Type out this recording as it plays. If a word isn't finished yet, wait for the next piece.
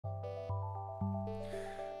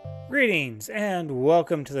Greetings and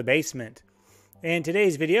welcome to the basement. In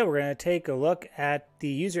today's video, we're going to take a look at the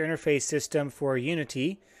user interface system for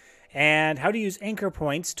Unity and how to use anchor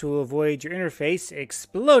points to avoid your interface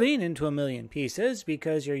exploding into a million pieces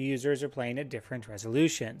because your users are playing at different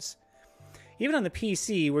resolutions. Even on the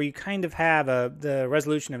PC, where you kind of have the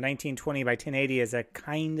resolution of 1920 by 1080 as a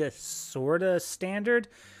kind of sort of standard,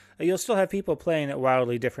 you'll still have people playing at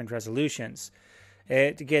wildly different resolutions.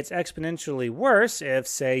 It gets exponentially worse if,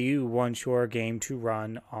 say, you want your game to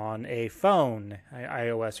run on a phone,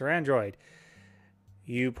 iOS or Android.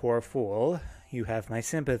 You poor fool, you have my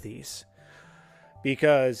sympathies.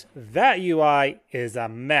 Because that UI is a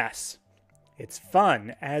mess. It's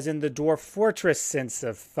fun, as in the Dwarf Fortress sense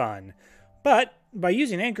of fun. But by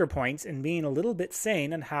using anchor points and being a little bit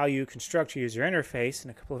sane on how you construct your user interface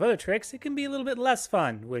and a couple of other tricks, it can be a little bit less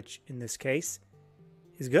fun, which in this case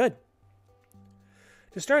is good.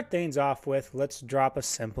 To start things off with, let's drop a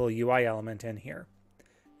simple UI element in here.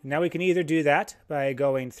 Now we can either do that by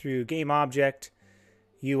going through Game Object,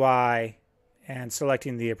 UI, and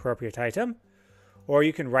selecting the appropriate item, or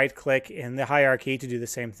you can right-click in the hierarchy to do the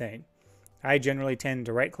same thing. I generally tend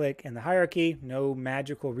to right-click in the hierarchy. No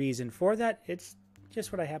magical reason for that. It's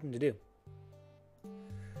just what I happen to do.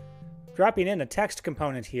 Dropping in a text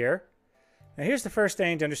component here. Now here's the first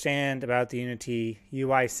thing to understand about the Unity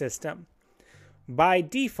UI system. By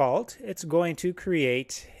default, it's going to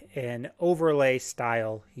create an overlay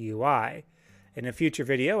style UI. In a future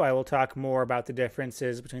video, I will talk more about the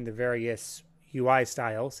differences between the various UI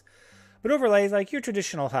styles. But overlay is like your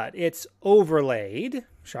traditional HUD. It's overlaid,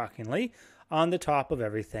 shockingly, on the top of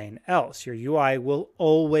everything else. Your UI will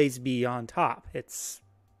always be on top. It's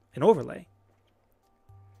an overlay.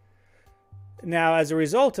 Now, as a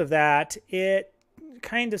result of that, it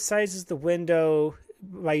kind of sizes the window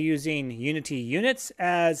by using Unity units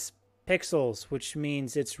as pixels, which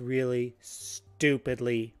means it's really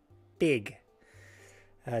stupidly big.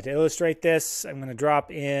 To illustrate this, I'm going to drop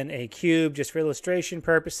in a cube just for illustration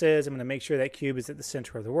purposes. I'm going to make sure that cube is at the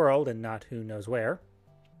center of the world and not who knows where.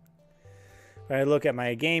 When I look at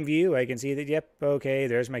my game view, I can see that, yep, okay,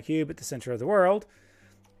 there's my cube at the center of the world.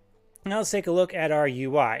 Now let's take a look at our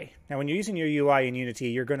UI. Now when you're using your UI in Unity,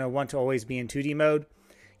 you're going to want to always be in 2D mode.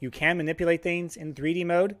 You can manipulate things in 3D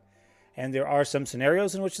mode, and there are some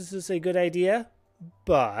scenarios in which this is a good idea,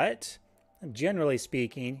 but generally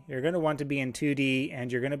speaking, you're going to want to be in 2D,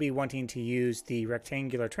 and you're going to be wanting to use the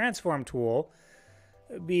rectangular transform tool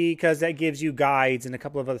because that gives you guides and a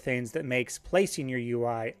couple of other things that makes placing your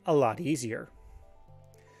UI a lot easier.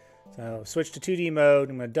 So switch to 2D mode.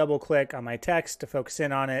 I'm going to double click on my text to focus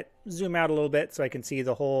in on it, zoom out a little bit so I can see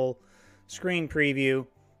the whole screen preview,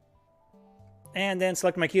 and then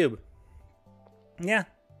select my cube. Yeah,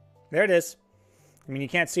 there it is. I mean, you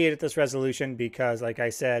can't see it at this resolution because, like I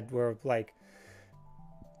said, we're like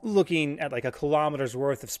looking at like a kilometer's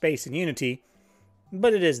worth of space in Unity,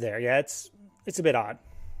 but it is there. Yeah, it's a bit odd.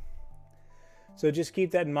 So just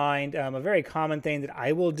keep that in mind. A very common thing that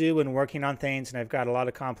I will do when working on things, and I've got a lot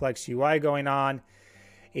of complex UI going on,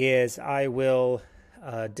 is I will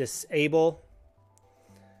disable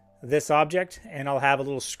this object, and I'll have a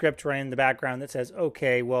little script running in the background that says,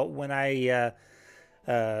 okay, well, when I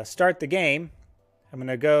start the game, I'm going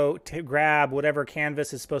to go to grab whatever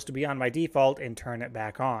canvas is supposed to be on by default and turn it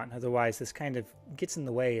back on. Otherwise, this kind of gets in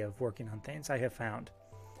the way of working on things, I have found.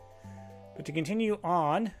 But to continue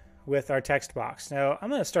on with our text box. Now, I'm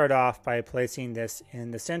going to start off by placing this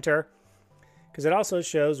in the center because it also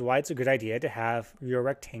shows why it's a good idea to have your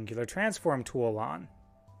rectangular transform tool on.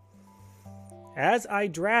 As I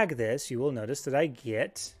drag this, you will notice that I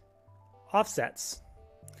get offsets.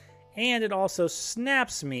 And it also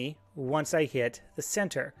snaps me once I hit the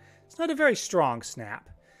center. It's not a very strong snap.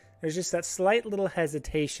 There's just that slight little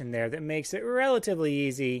hesitation there that makes it relatively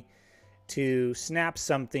easy to snap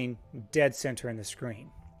something dead center in the screen.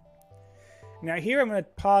 Now here I'm going to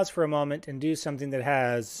pause for a moment and do something that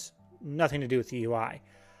has nothing to do with the UI.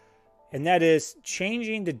 And that is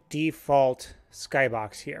changing the default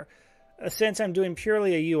Skybox here. Since I'm doing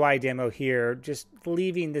purely a UI demo here, just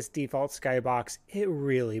leaving this default Skybox, it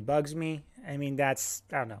really bugs me. I mean, I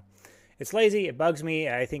don't know. It's lazy, it bugs me.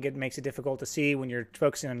 I think it makes it difficult to see when you're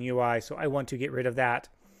focusing on UI, so I want to get rid of that,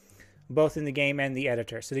 both in the game and the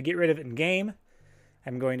editor. So to get rid of it in game,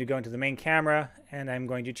 I'm going to go into the main camera, and I'm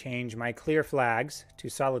going to change my clear flags to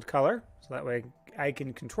solid color, so that way I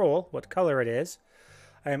can control what color it is.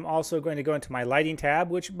 I'm also going to go into my lighting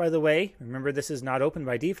tab, which, by the way, remember this is not open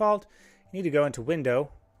by default. You need to go into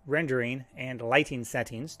Window, Rendering, and Lighting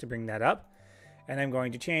Settings to bring that up. And I'm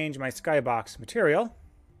going to change my Skybox material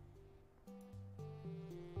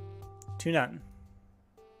to none.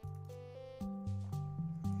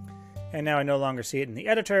 And now I no longer see it in the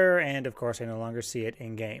editor, and of course I no longer see it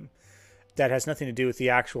in-game. That has nothing to do with the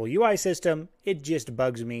actual UI system, it just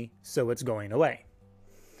bugs me, so it's going away.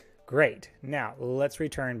 Great, now let's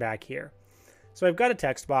return back here. So I've got a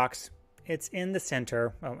text box, it's in the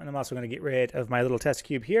center. Oh, and I'm also going to get rid of my little test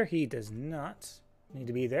cube here. He does not need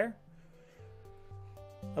to be there.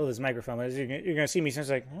 Oh, this microphone, you're going to see me since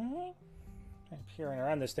like, I'm peering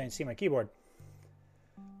around this thing, see my keyboard.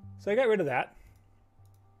 So I got rid of that.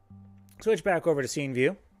 Switch back over to scene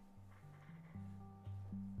view.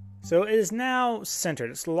 So it is now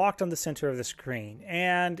centered. It's locked on the center of the screen.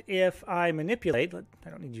 And if I manipulate, I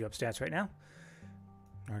don't need you up stats right now,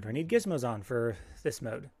 nor do I need gizmos on for this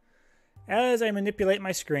mode. As I manipulate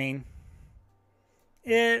my screen,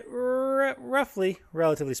 it roughly,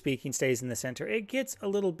 relatively speaking, stays in the center. It gets a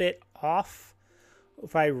little bit off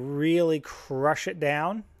if I really crush it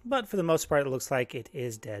down, but for the most part, it looks like it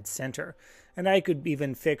is dead center. And I could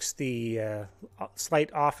even fix the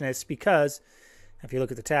slight offness because if you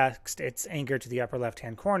look at the text, it's anchored to the upper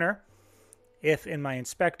left-hand corner. If in my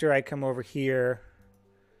inspector, I come over here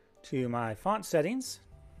to my font settings,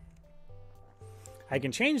 I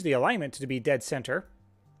can change the alignment to be dead center,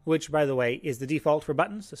 which, by the way, is the default for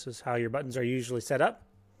buttons. This is how your buttons are usually set up.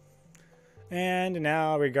 And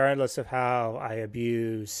now, regardless of how I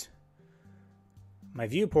abuse my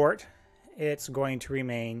viewport, it's going to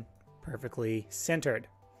remain perfectly centered.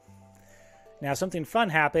 Now, something fun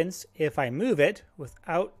happens if I move it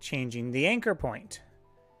without changing the anchor point.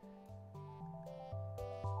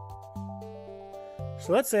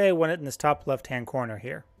 So let's say I want it in this top left-hand corner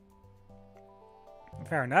here.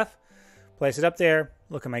 Fair enough. Place it up there,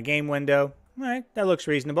 look at my game window. All right, that looks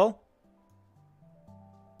reasonable.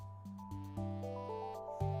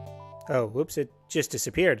 Oh, whoops, it just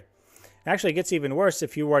disappeared. Actually, it gets even worse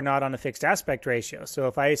if you are not on a fixed aspect ratio. So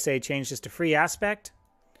if I say change this to free aspect,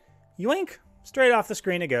 yoink, straight off the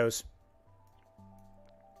screen it goes.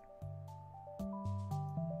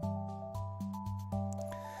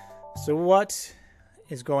 So what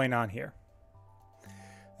is going on here?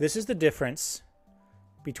 This is the difference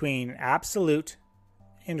between absolute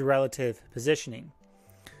and relative positioning.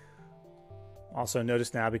 Also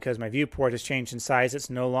notice now, because my viewport has changed in size,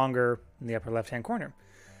 it's no longer in the upper left-hand corner.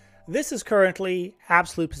 This is currently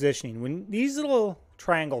absolute positioning. When these little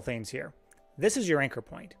triangle things here, this is your anchor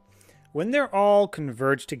point. When they're all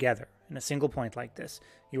converged together in a single point like this,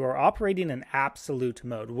 you are operating in absolute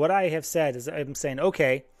mode. What I have said is I'm saying,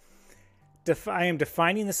 okay, I am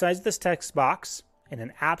defining the size of this text box in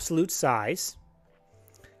an absolute size,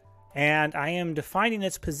 and I am defining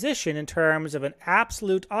its position in terms of an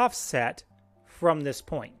absolute offset from this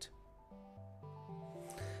point.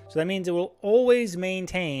 So that means it will always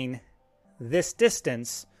maintain this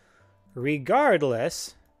distance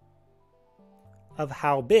regardless of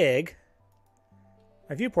how big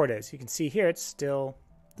my viewport is. You can see here it's still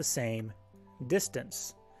the same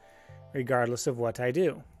distance regardless of what I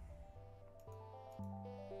do.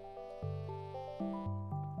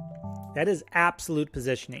 That is absolute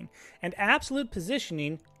positioning. And absolute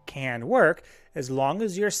positioning can work as long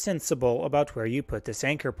as you're sensible about where you put this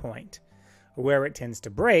anchor point. Where it tends to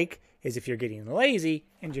break is if you're getting lazy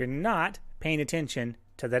and you're not paying attention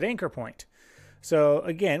to that anchor point. So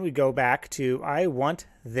again, we go back to, I want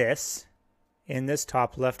this in this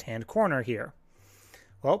top left-hand corner here.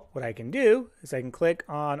 Well, what I can do is I can click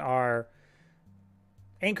on our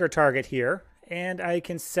anchor target here, and I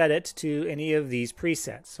can set it to any of these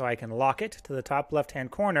presets. So I can lock it to the top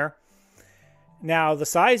left-hand corner. Now, the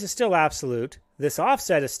size is still absolute. This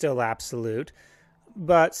offset is still absolute.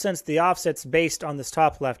 But since the offset's based on this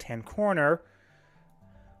top left-hand corner,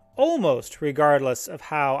 almost regardless of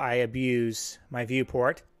how I abuse my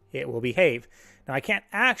viewport, it will behave. Now, I can't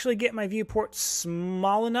actually get my viewport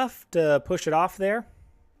small enough to push it off there.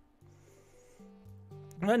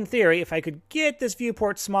 But in theory, if I could get this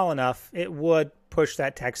viewport small enough, it would push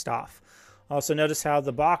that text off. Also, notice how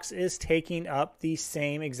the box is taking up the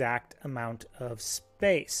same exact amount of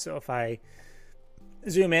space. So if I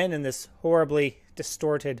zoom in this horribly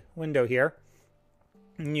distorted window here,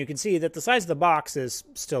 and you can see that the size of the box is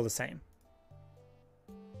still the same.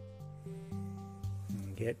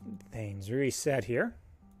 Get things reset here.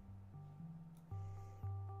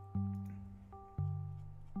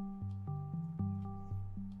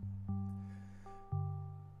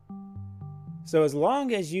 So as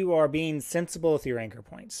long as you are being sensible with your anchor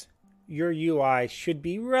points, your UI should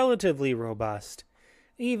be relatively robust,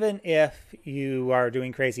 even if you are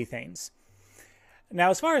doing crazy things. Now,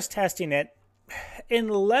 as far as testing it,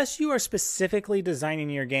 unless you are specifically designing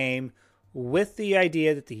your game with the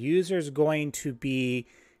idea that the user is going to be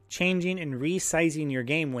changing and resizing your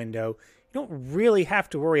game window, you don't really have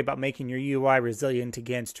to worry about making your UI resilient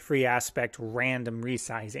against free aspect random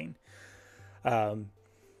resizing.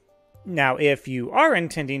 Now, if you are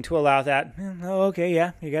intending to allow that, okay,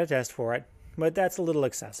 yeah, you got to test for it, but that's a little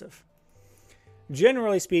excessive.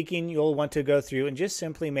 Generally speaking, you'll want to go through and just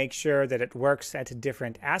simply make sure that it works at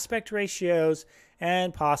different aspect ratios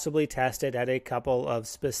and possibly test it at a couple of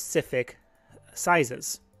specific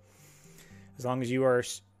sizes. As long as you are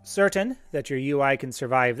certain that your UI can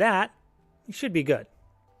survive that, you should be good.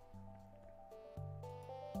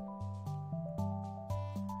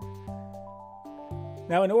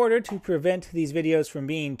 Now, in order to prevent these videos from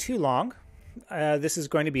being too long, this is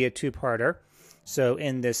going to be a two-parter. So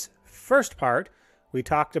in this first part, we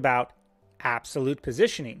talked about absolute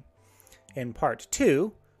positioning. In part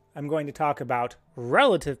 2, I'm going to talk about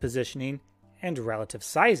relative positioning and relative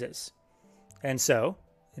sizes. And so,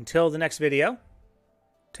 until the next video,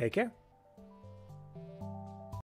 take care.